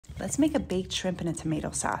Let's make a baked shrimp and a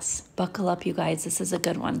tomato sauce. Buckle up, you guys. This is a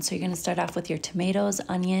good one. So you're going to start off with your tomatoes,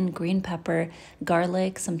 onion, green pepper,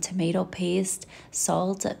 garlic, some tomato paste,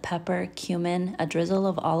 salt, pepper, cumin, a drizzle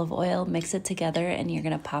of olive oil. Mix it together and you're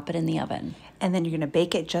going to pop it in the oven. And then you're going to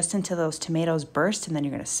bake it just until those tomatoes burst, and then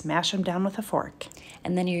you're going to smash them down with a fork.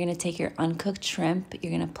 And then you're going to take your uncooked shrimp,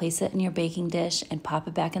 you're going to place it in your baking dish and pop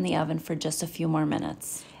it back in the oven for just a few more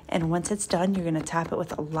minutes. And once it's done, you're going to top it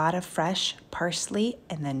with a lot of fresh parsley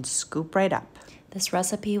and then scoop right up. This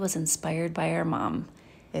recipe was inspired by our mom.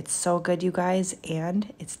 It's so good, you guys,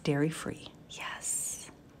 and it's dairy-free. Yes.